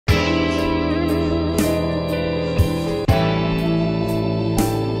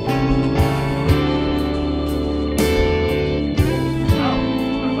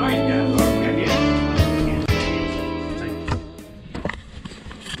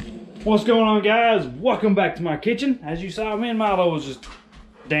What's going on, guys? Welcome back to my kitchen. As you saw, me and Milo was just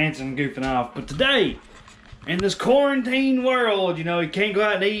dancing and goofing off. But today, in this quarantine world, you know, you can't go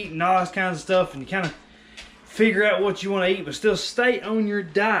out and eat and all this kinds of stuff, and you kind of figure out what you want to eat, but still stay on your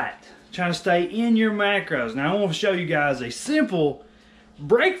diet. Trying to stay in your macros. Now, I want to show you guys a simple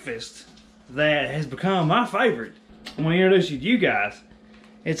breakfast that has become my favorite. I'm going to introduce you guys.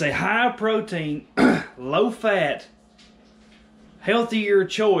 It's a high protein, low fat, healthier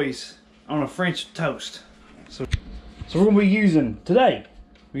choice on a French toast. So we're going to be using, today,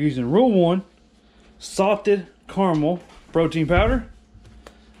 we're using Rule 1 salted caramel protein powder, a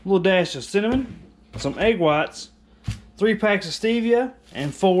little dash of cinnamon, some egg whites, 3 packs of stevia,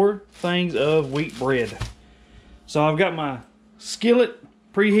 and 4 things of wheat bread. So I've got my skillet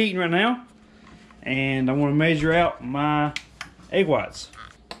preheating right now, and I want to measure out my egg whites.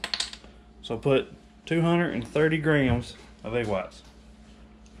 So put 230 grams of egg whites.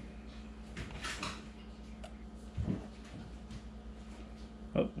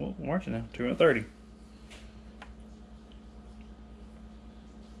 Oh, well, I'm marching now. 230.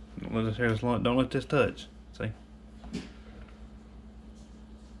 Don't let this touch. See?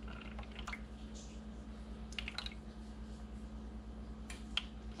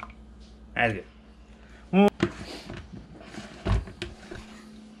 That's good.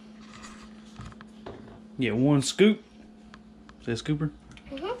 Get 1 scoop. Is that a scooper?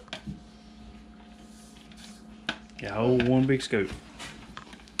 Mm-hmm. Yeah, hold 1 big scoop.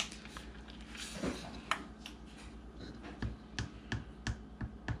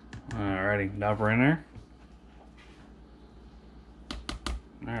 Alrighty, drop her in there.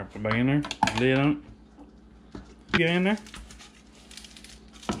 Alright, put it back in there. Lid on it. Get in there.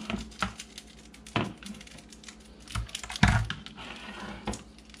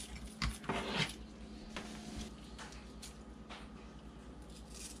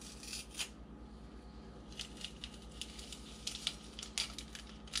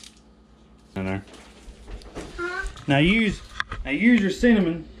 In there. Now use your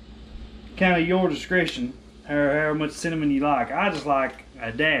cinnamon, kind of your discretion, however much cinnamon you like. I just like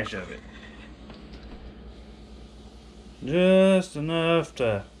a dash of it, just enough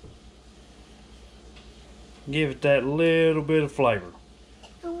to give it that little bit of flavor.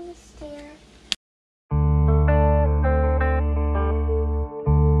 I want to stare.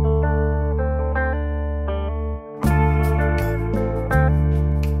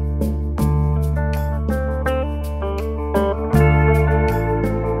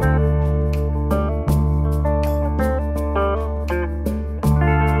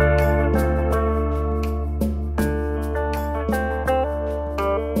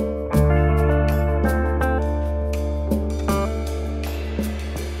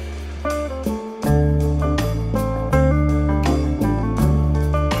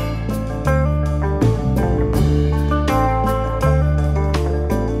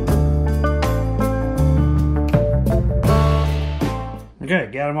 Okay,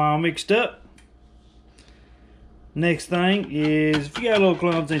 got them all mixed up. Next thing is, if you got little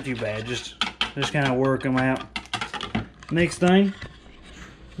clumps, ain't too bad. Just kind of work them out. Next thing,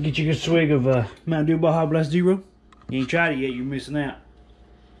 get you a swig of Mountain Dew Baja Blast Zero. You ain't tried it yet, you're missing out.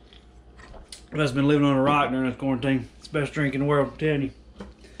 I've been living on a rock during this quarantine. It's the best drink in the world, I'm telling you.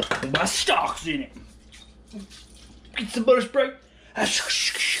 With my stocks in it. Get some butter spray.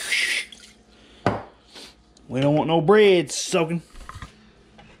 We don't want no bread soaking.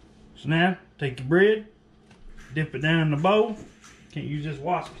 So now, take your bread, dip it down in the bowl. Can't use this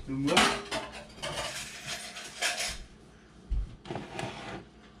whisk too much.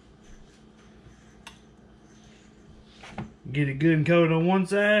 Get it good and coated on one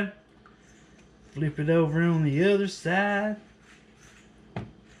side. Flip it over on the other side.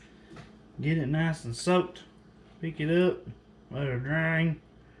 Get it nice and soaked. Pick it up, let it drain.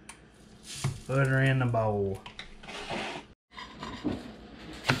 Put her in the bowl.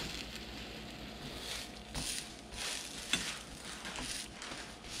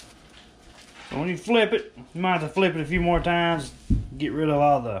 So when you flip it, you might have to flip it a few more times. Get rid of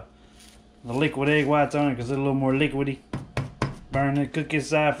all the liquid egg whites on it because it's a little more liquidy. Burn it, cook this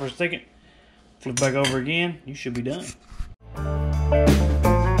side for a second. Flip back over again. You should be done.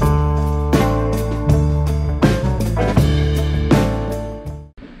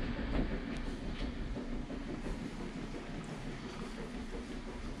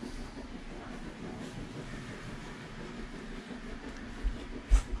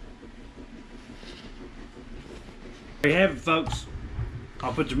 There you have it, folks.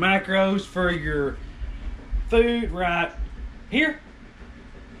 I'll put your macros for your food right here.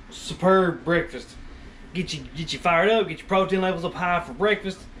 Superb breakfast. Get you fired up, get your protein levels up high for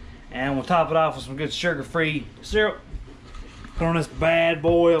breakfast, And we'll top it off with some good sugar-free syrup. Put on this bad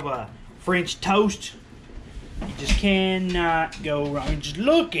boy of a French toast. You just cannot go wrong. Just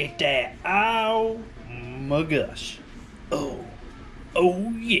look at that. Oh my gosh. Oh.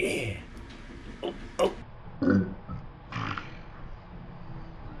 Oh yeah. Oh, oh.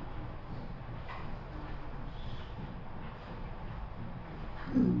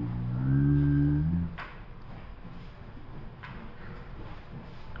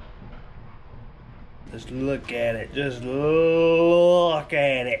 Just look at it. Just look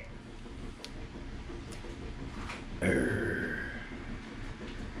at it.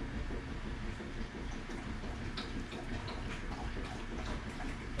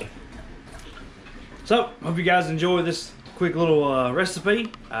 So, hope you guys enjoy this quick little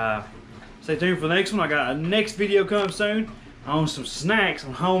recipe. Stay tuned for the next one. I got a next video coming soon on some snacks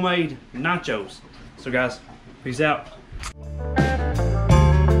on homemade nachos. So guys, peace out.